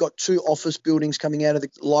we've got two office buildings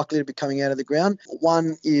likely to be coming out of the ground.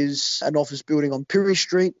 One is an office building on Pirie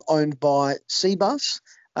Street owned by Cbus.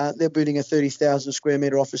 They're building a 30,000 square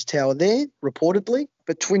metre office tower there, reportedly,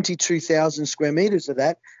 but 22,000 square metres of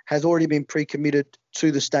that has already been pre-committed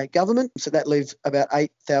to the state government. So that leaves about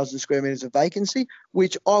 8,000 square metres of vacancy,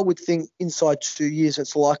 which I would think inside 2 years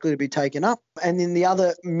it's likely to be taken up. And then the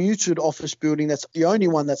other muted office building, that's the only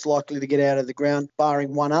one that's likely to get out of the ground,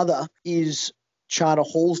 barring one other, is Charter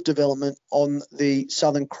Hall's development on the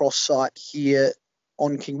Southern Cross site here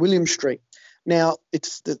on King William Street. Now,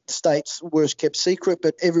 it's the state's worst kept secret,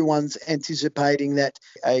 but everyone's anticipating that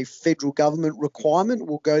a federal government requirement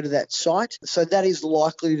will go to that site. So that is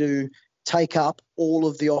likely to take up all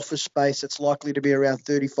of the office space. It's likely to be around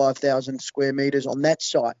 35,000 square metres on that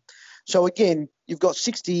site. So again, you've got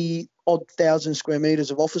 60-odd thousand square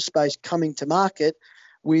metres of office space coming to market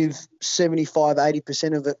with 75,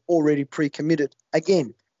 80% of it already pre-committed.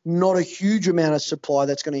 Again, not a huge amount of supply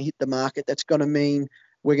that's going to hit the market. That's going to mean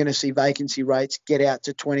we're going to see vacancy rates get out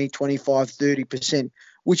to 20, 25, 30%,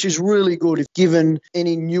 which is really good if given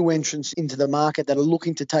any new entrants into the market that are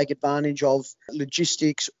looking to take advantage of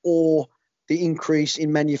logistics or the increase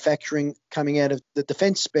in manufacturing coming out of the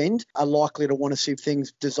defence spend are likely to want to see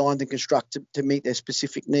things designed and constructed to meet their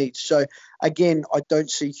specific needs. So again, I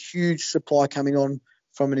don't see huge supply coming on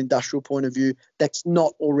from an industrial point of view that's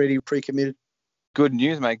not already pre-committed. Good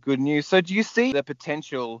news, mate. Good news. So do you see the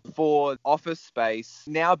potential for office space?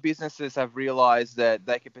 Now businesses have realized that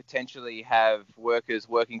they could potentially have workers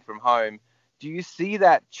working from home. Do you see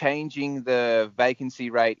that changing the vacancy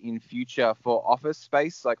rate in future for office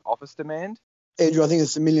space, like office demand? Andrew, I think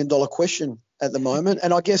it's $1 million question at the moment.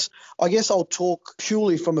 And I guess I'll talk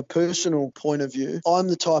purely from a personal point of view. I'm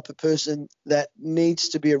the type of person that needs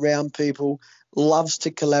to be around people, loves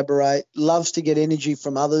to collaborate, loves to get energy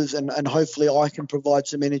from others, and hopefully I can provide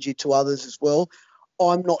some energy to others as well.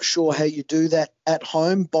 I'm not sure how you do that at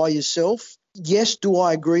home by yourself. Yes, do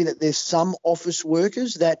I agree that there's some office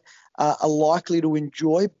workers that are likely to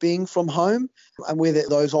enjoy being from home, and whether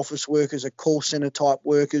those office workers are call centre type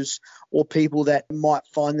workers or people that might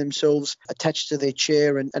find themselves attached to their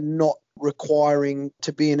chair and not requiring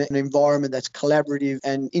to be in an environment that's collaborative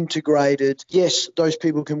and integrated. Yes, those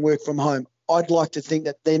people can work from home. I'd like to think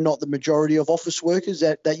that they're not the majority of office workers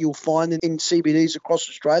that you'll find in CBDs across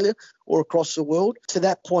Australia or across the world. To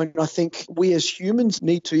that point, I think we as humans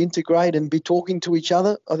need to integrate and be talking to each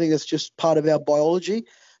other. I think that's just part of our biology.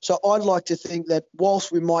 So I'd like to think that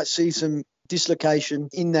whilst we might see some dislocation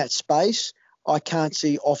in that space, I can't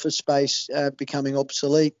see office space becoming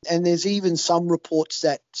obsolete. And there's even some reports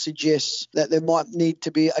that suggest that there might need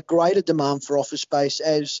to be a greater demand for office space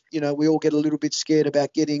as, we all get a little bit scared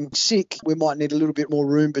about getting sick. We might need a little bit more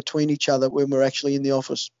room between each other when we're actually in the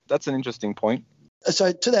office. That's an interesting point.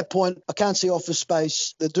 So to that point, I can't see office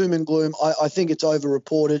space, the doom and gloom. I think it's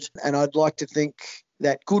overreported, and I'd like to think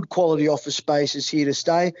that good quality office space is here to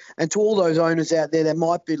stay. And to all those owners out there that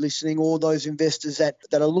might be listening, or those investors that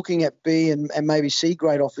are looking at B and maybe C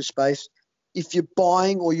grade office space, if you're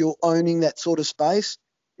buying or you're owning that sort of space,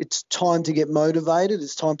 it's time to get motivated.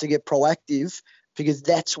 It's time to get proactive, because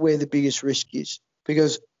that's where the biggest risk is.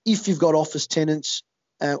 Because if you've got office tenants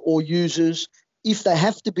or users, if they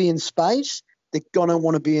have to be in space, they're going to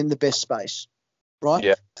want to be in the best space, right?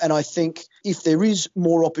 Yeah. And I think if there is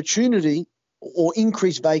more opportunity or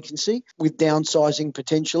increased vacancy with downsizing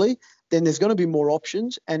potentially, then there's going to be more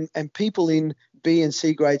options, and people in B and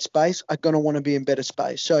C grade space are going to want to be in better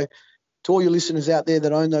space. So to all your listeners out there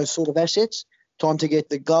that own those sort of assets, time to get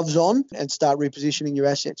the gloves on and start repositioning your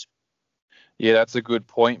assets. Yeah, that's a good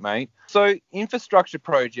point, mate. So infrastructure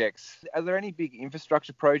projects, are there any big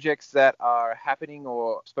infrastructure projects that are happening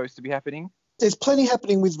or supposed to be happening? There's plenty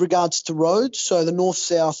happening with regards to roads. So the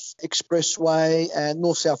North-South Expressway and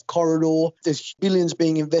North-South Corridor, there's billions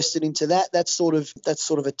being invested into that. That's sort of a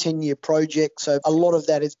 10-year project. So a lot of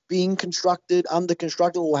that is being constructed, under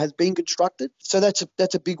constructed, or has been constructed. So that's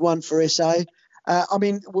a big one for SA.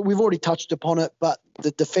 We've already touched upon it, but the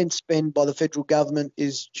defence spend by the federal government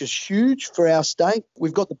is just huge for our state.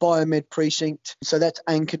 We've got the Biomed precinct, so that's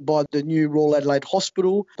anchored by the new Royal Adelaide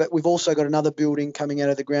Hospital, but we've also got another building coming out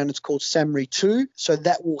of the ground. It's called SAMRI 2, so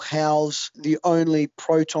that will house the only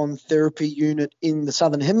proton therapy unit in the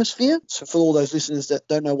Southern Hemisphere. So for all those listeners that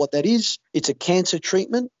don't know what that is, it's a cancer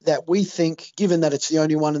treatment that we think, given that it's the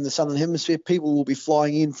only one in the Southern Hemisphere, people will be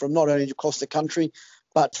flying in from not only across the country,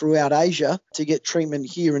 but throughout Asia to get treatment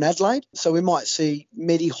here in Adelaide. So we might see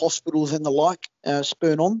Medi hospitals and the like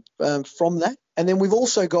spurn on from that. And then we've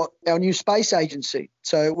also got our new space agency.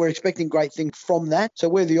 So we're expecting great things from that. So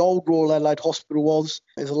where the old Royal Adelaide Hospital was,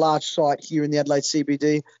 there's a large site here in the Adelaide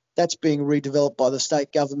CBD. That's being redeveloped by the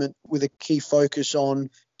state government with a key focus on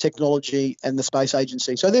technology and the space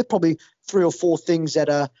agency. So there are probably 3 or 4 things that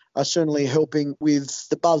are certainly helping with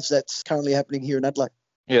the buzz that's currently happening here in Adelaide.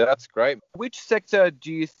 Yeah, that's great. Which sector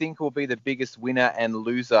do you think will be the biggest winner and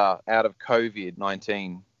loser out of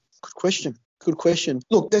COVID-19? Good question.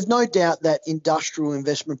 Look, there's no doubt that industrial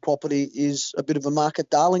investment property is a bit of a market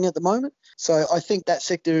darling at the moment. So I think that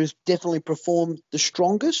sector has definitely performed the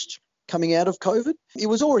strongest coming out of COVID. It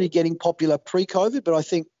was already getting popular pre-COVID, but I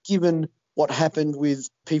think given what happened with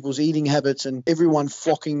people's eating habits and everyone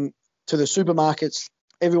flocking to the supermarkets,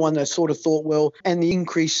 everyone that sort of thought, well, and the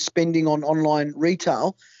increased spending on online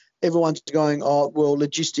retail, everyone's going, oh, well,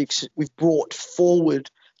 logistics, we've brought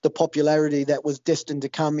forward the popularity that was destined to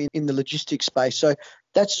come in the logistics space. So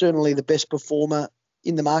that's certainly the best performer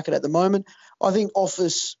in the market at the moment. I think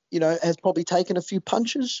office, has probably taken a few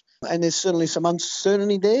punches, and there's certainly some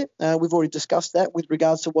uncertainty there. We've already discussed that with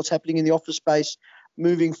regards to what's happening in the office space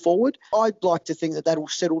moving forward. I'd like to think that will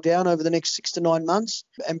settle down over the next 6 to 9 months,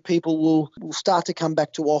 and people will start to come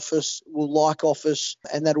back to office, will like office,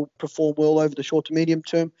 and that'll perform well over the short to medium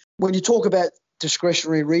term. When you talk about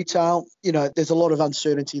discretionary retail, there's a lot of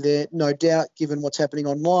uncertainty there, no doubt, given what's happening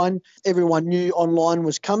online. Everyone knew online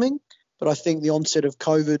was coming, but I think the onset of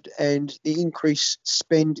COVID and the increased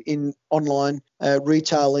spend in online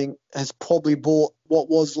retailing has probably brought what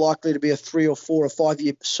was likely to be a 3 or 4 or 5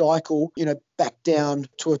 year cycle, back down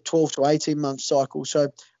to a 12 to 18 month cycle.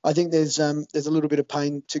 So I think there's a little bit of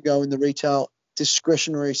pain to go in the retail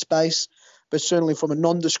discretionary space, but certainly from a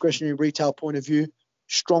non-discretionary retail point of view,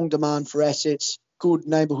 strong demand for assets, good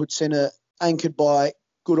neighbourhood centre anchored by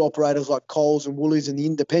good operators like Coles and Woolies and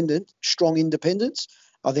the strong independents,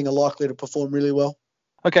 I think are likely to perform really well.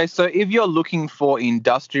 Okay, so if you're looking for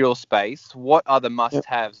industrial space, what are the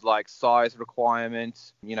must-haves like size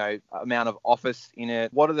requirements, amount of office in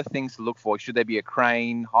it? What are the things to look for? Should there be a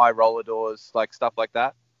crane, high roller doors, like stuff like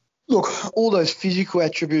that? Look, all those physical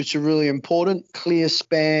attributes are really important. Clear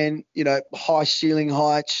span, high ceiling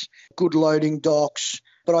heights, good loading docks.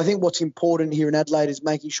 But I think what's important here in Adelaide is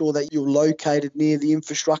making sure that you're located near the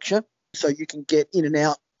infrastructure so you can get in and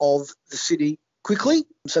out of the city quickly.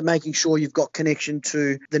 So making sure you've got connection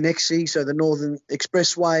to the NEXI, so the Northern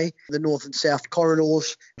Expressway, the North and South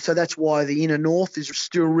corridors. So that's why the inner north is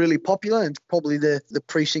still really popular and probably the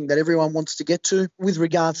precinct that everyone wants to get to. With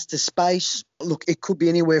regards to space, look, it could be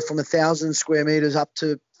anywhere from 1,000 square metres up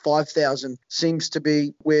to 5,000 seems to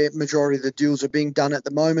be where majority of the deals are being done at the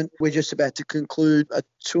moment. We're just about to conclude a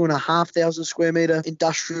 2,500 square metre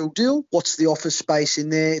industrial deal. What's the office space in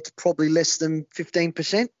there? It's probably less than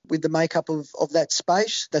 15% with the makeup of that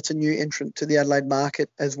space. That's a new entrant to the Adelaide market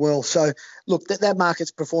as well. So look, that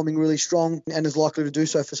market's performing really strong and is likely to do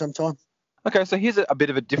so for some time. Okay, so here's a bit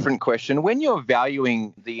of a different question. When you're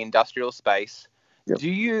valuing the industrial space, do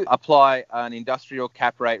you apply an industrial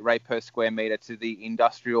cap rate per square metre to the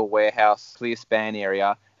industrial warehouse clear span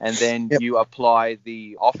area, and then you apply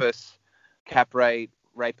the office cap rate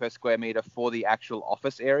per square metre for the actual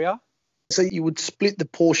office area? So you would split the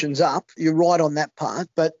portions up. You're right on that part,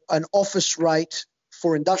 but an office rate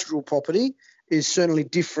for industrial property is certainly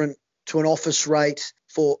different to an office rate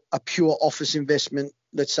for a pure office investment,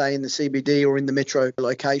 let's say in the CBD or in the metro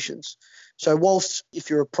locations. So whilst if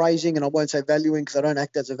you're appraising, and I won't say valuing because I don't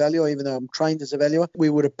act as a valuer, even though I'm trained as a valuer, we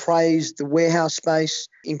would appraise the warehouse space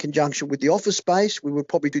in conjunction with the office space. We would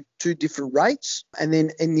probably do 2 different rates. And then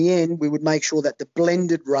in the end, we would make sure that the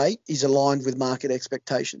blended rate is aligned with market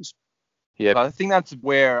expectations. Yeah, I think that's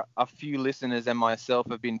where a few listeners and myself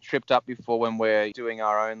have been tripped up before when we're doing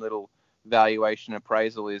our own little valuation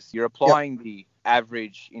appraisal is you're applying the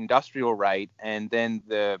average industrial rate, and then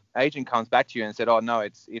the agent comes back to you and said, oh no,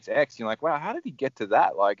 it's X. You're like, wow, how did he get to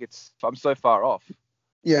that? Like, I'm so far off.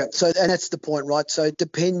 Yeah, and that's the point, right? So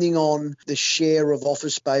depending on the share of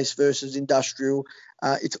office space versus industrial,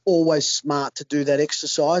 it's always smart to do that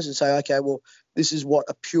exercise and say, okay, well, this is what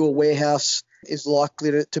a pure warehouse is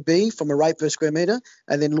likely to be from a rate per square metre,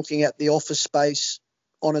 and then looking at the office space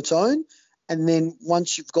on its own. And then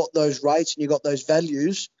once you've got those rates and you've got those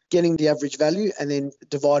values, getting the average value and then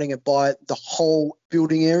dividing it by the whole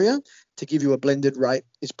building area to give you a blended rate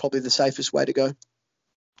is probably the safest way to go.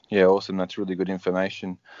 Yeah, awesome. That's really good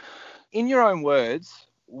information. In your own words,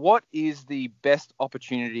 what is the best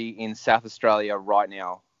opportunity in South Australia right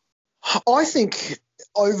now? I think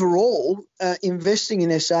overall, investing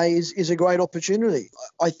in SA is a great opportunity.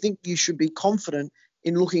 I think you should be confident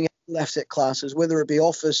in looking at asset classes, whether it be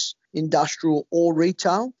office, industrial or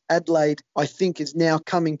retail. Adelaide, I think, is now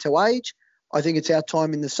coming to age. I think it's our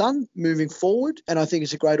time in the sun moving forward, and I think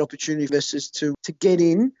it's a great opportunity for investors to get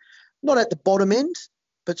in, not at the bottom end,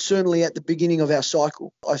 but certainly at the beginning of our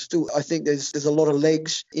cycle. I think there's a lot of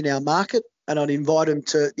legs in our market, and I'd invite them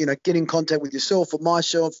to get in contact with yourself or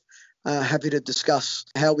myself. Happy to discuss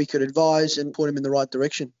how we could advise and point them in the right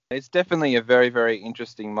direction. It's definitely a very, very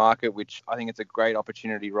interesting market, which I think it's a great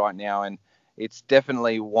opportunity right now. And it's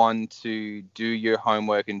definitely one to do your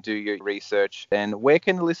homework and do your research. And where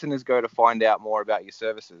can the listeners go to find out more about your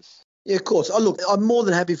services? Yeah, of course. I'm more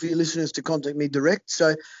than happy for your listeners to contact me direct.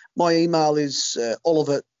 So my email is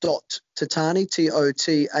oliver.totani,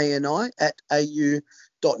 TOTANI,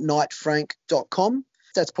 @au.knightfrank.com.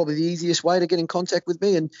 That's probably the easiest way to get in contact with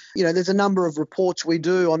me. And, there's a number of reports we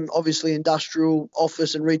do on obviously industrial,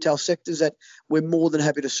 office and retail sectors that we're more than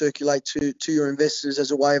happy to circulate to your investors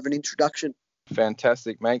as a way of an introduction.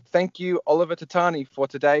 Fantastic, mate. Thank you, Oliver Totani, for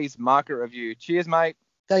today's market review. Cheers, mate.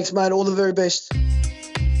 Thanks, mate. All the very best.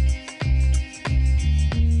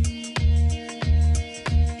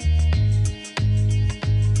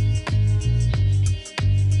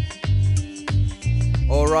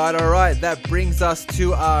 All right. That brings us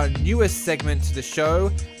to our newest segment to the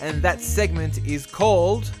show, and that segment is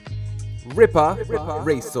called Ripper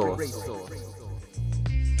Resource.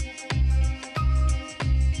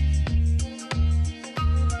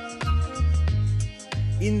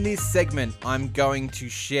 In this segment, I'm going to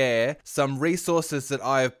share some resources that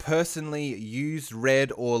I have personally used,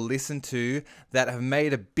 read, or listened to that have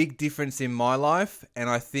made a big difference in my life, and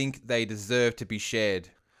I think they deserve to be shared.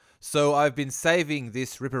 So I've been saving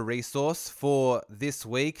this Ripper resource for this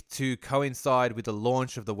week to coincide with the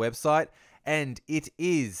launch of the website, and it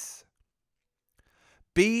is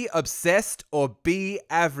Be Obsessed or Be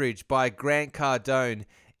Average by Grant Cardone.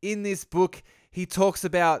 In this book, he talks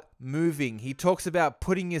about moving. He talks about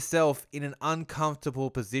putting yourself in an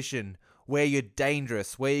uncomfortable position where you're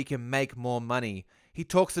dangerous, where you can make more money. He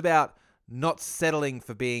talks about not settling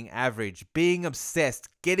for being average, being obsessed,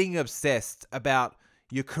 getting obsessed about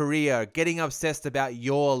your career, getting obsessed about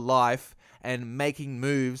your life and making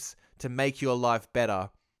moves to make your life better.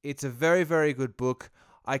 It's a very, very good book.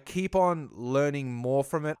 I keep on learning more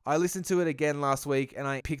from it. I listened to it again last week and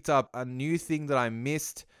I picked up a new thing that I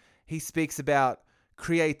missed. He speaks about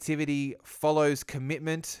creativity follows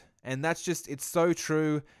commitment, and that's just, it's so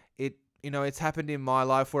true. It's happened in my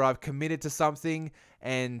life where I've committed to something,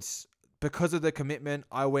 and because of the commitment,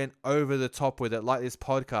 I went over the top with it, like this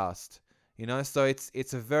podcast. So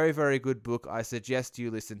it's a very, very good book. I suggest you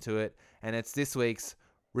listen to it. And it's this week's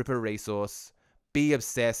Ripper resource, Be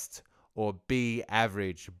Obsessed or Be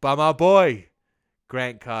Average, by my boy,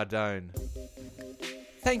 Grant Cardone.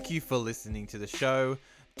 Thank you for listening to the show.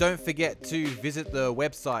 Don't forget to visit the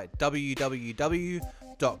website,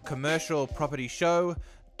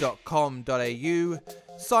 www.commercialpropertyshow.com.au.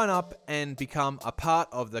 Sign up and become a part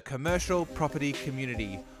of the commercial property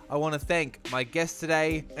community. I want to thank my guest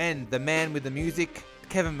today and the man with the music,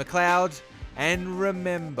 Kevin McLeod. And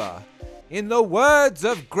remember, in the words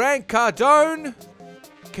of Grant Cardone,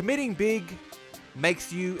 committing big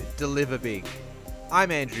makes you deliver big.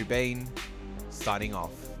 I'm Andrew Bean, signing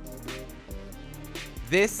off.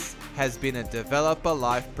 This has been a Developer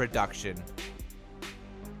Life production.